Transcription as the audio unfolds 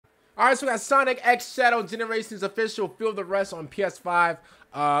All right, so we got Sonic X Shadow Generations official. Feel the rest on PS5.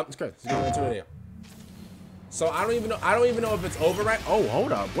 It's great. Let's get into it. So I don't even know if it's over right. Oh,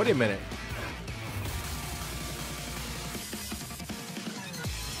 hold up. Wait a minute.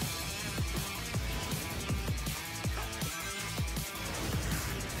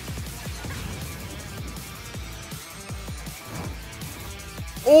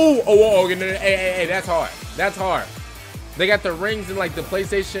 Oh, hey, that's hard. That's hard. They got the rings and like the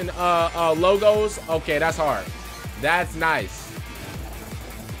PlayStation logos. Okay, that's hard. That's nice.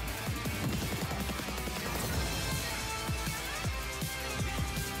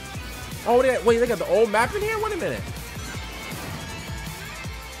 Oh, wait, they got the old map in here? Wait a minute.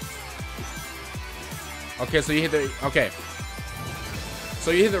 Okay, so you hit the, okay.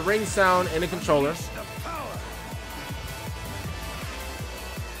 So you hear the ring sound in the controller.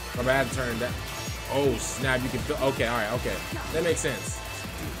 I'm gonna have to turn that. Oh, snap, you can feel, okay, all right, okay. That makes sense.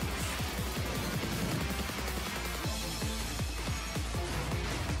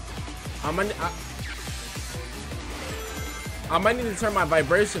 I might need to turn my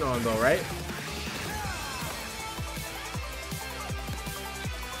vibration on though, right?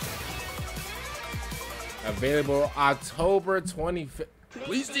 Available October 25th.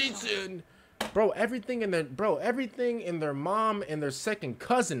 PlayStation. Bro, everything in their mom and their second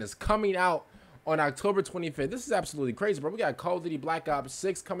cousin is coming out on October 25th. This is absolutely crazy, bro. We got Call of Duty Black Ops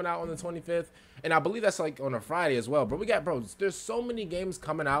 6 coming out on the 25th, and I believe that's like on a Friday as well. But we got, bro, there's so many games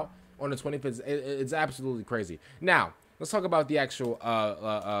coming out on the 25th. It's absolutely crazy. Now, let's talk about the actual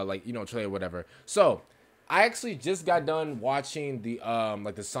like, you know, trailer or whatever. So, I actually just got done watching the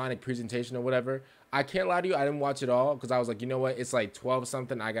like the Sonic presentation or whatever. I can't lie to you, I didn't watch it all because I was like, you know what, it's like 12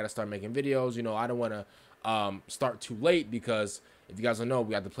 something. I gotta start making videos. You know, I don't want to start too late because if you guys don't know,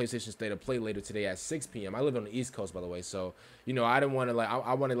 we got the PlayStation State of Play later today at 6 p.m. I live on the East Coast, by the way, so you know I didn't want to like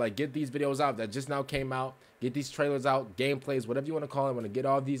I want to like get these videos out that just now came out, get these trailers out, gameplays, whatever you want to call it. I want to get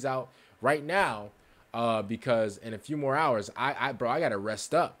all these out right now because in a few more hours, bro, I gotta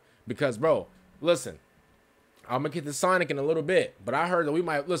rest up because, bro, listen, I'm gonna get to Sonic in a little bit, but I heard that we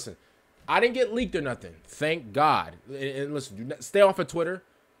might listen. I didn't get leaked or nothing, thank God. And listen, do not, stay off of Twitter,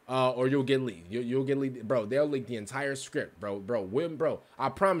 or you'll get leaked. You'll get leaked, bro. They'll leak the entire script, bro. I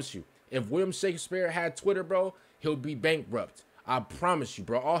promise you, if William Shakespeare had Twitter, bro, he'll be bankrupt. I promise you,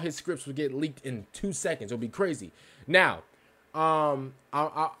 bro. All his scripts would get leaked in 2 seconds. It'll be crazy. Now,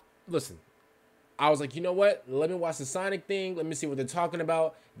 listen. I was like, you know what? Let me watch the Sonic thing. Let me see what they're talking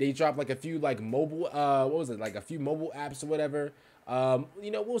about. They dropped like a few like mobile, what was it? Like a few mobile apps or whatever.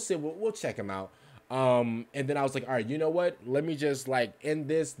 You know, we'll see. We'll check them out. And then I was like, all right, you know what? Let me just like end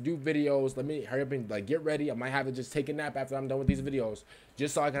this, do videos. Let me hurry up and like get ready. I might have to just take a nap after I'm done with these videos,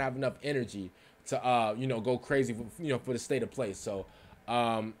 just so I can have enough energy to, you know, go crazy, you know, for the State of Play. So,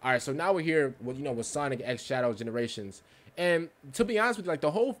 all right. So now we're here with, you know, with Sonic X Shadow Generations. And to be honest with you, like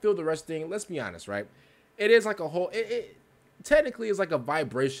the whole Feel the Rush thing, let's be honest, right? It is like a whole, it technically is like a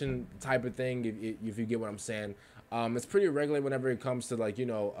vibration type of thing, if you get what I'm saying. It's pretty regular whenever it comes to like, you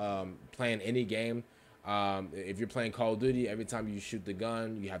know, playing any game. If you're playing Call of Duty, every time you shoot the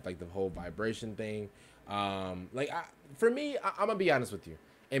gun, you have like the whole vibration thing. For me, I'm gonna be honest with you,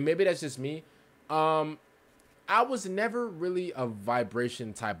 and maybe that's just me. I was never really a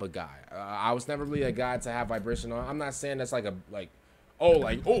vibration type of guy. I was never really a guy to have vibration on. I'm not saying that's like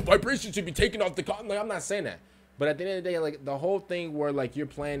oh, vibration should be taken off the con. Like, I'm not saying that. But at the end of the day, like the whole thing where like you're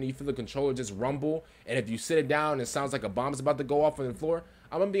playing and you feel the controller just rumble, and if you sit it down, it sounds like a bomb's about to go off on the floor.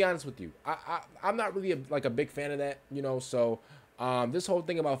 I'm gonna be honest with you. I'm not really like a big fan of that, you know. So this whole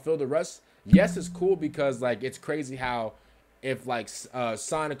thing about Feel the Rush, yes, it's cool because like it's crazy how if like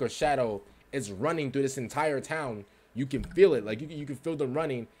Sonic or Shadow is running through this entire town, you can feel it. Like you can feel them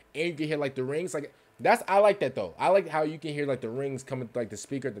running, and you can hear like the rings. Like I like that though. I like how you can hear like the rings coming through, like the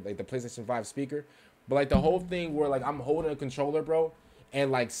speaker, like the PlayStation 5 speaker. But like the whole thing where like I'm holding a controller, bro,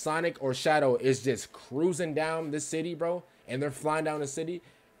 and like Sonic or Shadow is just cruising down the city, bro, and they're flying down the city,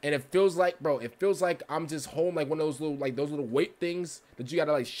 and it feels like, bro, I'm just holding like one of those little weight things that you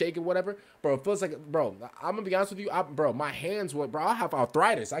gotta like shake or whatever, bro. It feels like, bro, I'm gonna be honest with you, bro, my hands were, bro, I have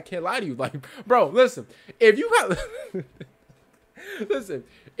arthritis. I can't lie to you, like, bro, listen, if you have, listen,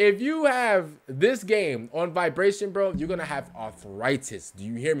 if you have this game on vibration, bro, you're gonna have arthritis. Do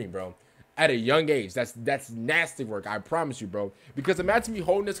you hear me, bro? At a young age, that's nasty work. I promise you, bro. Because imagine me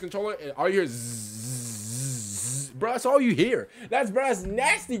holding this controller and all you hear is zzz, bro. That's all you hear. That's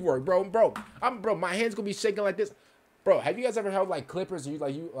nasty work, bro. Bro, my hands gonna be shaking like this, bro. Have you guys ever held like clippers? Or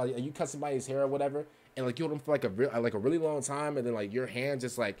you cut somebody's hair or whatever, and like you hold them for like a really long time, and then like your hand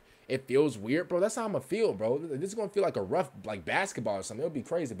just like it feels weird, bro, that's how I'm gonna feel, bro. This is gonna feel like a rough, like basketball or something. It'll be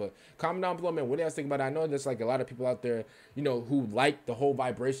crazy. But comment down below, man, what do you guys think about it? I know there's like a lot of people out there, you know, who like the whole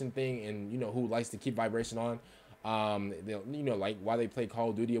vibration thing, and you know, who likes to keep vibration on. You know, like why they play Call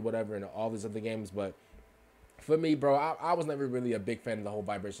of Duty or whatever and all these other games. But for me, bro, I was never really a big fan of the whole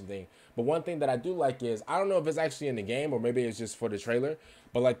vibration thing. But one thing that I do like is, I don't know if it's actually in the game or maybe it's just for the trailer,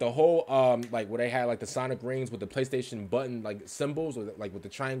 but like the whole like where they had like the Sonic rings with the PlayStation button like symbols, or like with the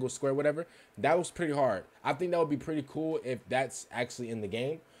triangle, square, whatever, that was pretty hard. I think that would be pretty cool if that's actually in the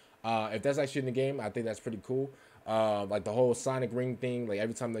game. If that's actually in the game, I think that's pretty cool. Like the whole Sonic ring thing, like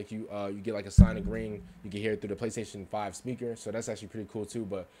every time like you get like a Sonic ring, you can hear it through the PlayStation 5 speaker, so that's actually pretty cool too.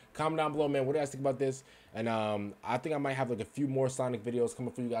 But comment down below, man, what do you guys think about this? And I think I might have like a few more Sonic videos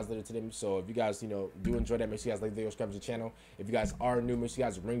coming for you guys later today. So if you guys, you know, do enjoy that, make sure you guys like the video, subscribe to the channel. If you guys are new, make sure you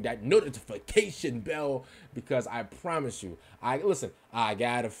guys ring that notification bell, because I promise you, I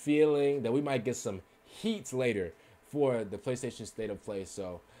got a feeling that we might get some heat later for the PlayStation State of Play.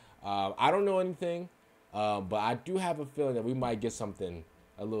 So I don't know anything. But I do have a feeling that we might get something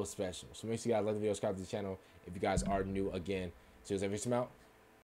a little special. So make sure you guys like the video, subscribe to the channel if you guys are new again. Cheers, every time out.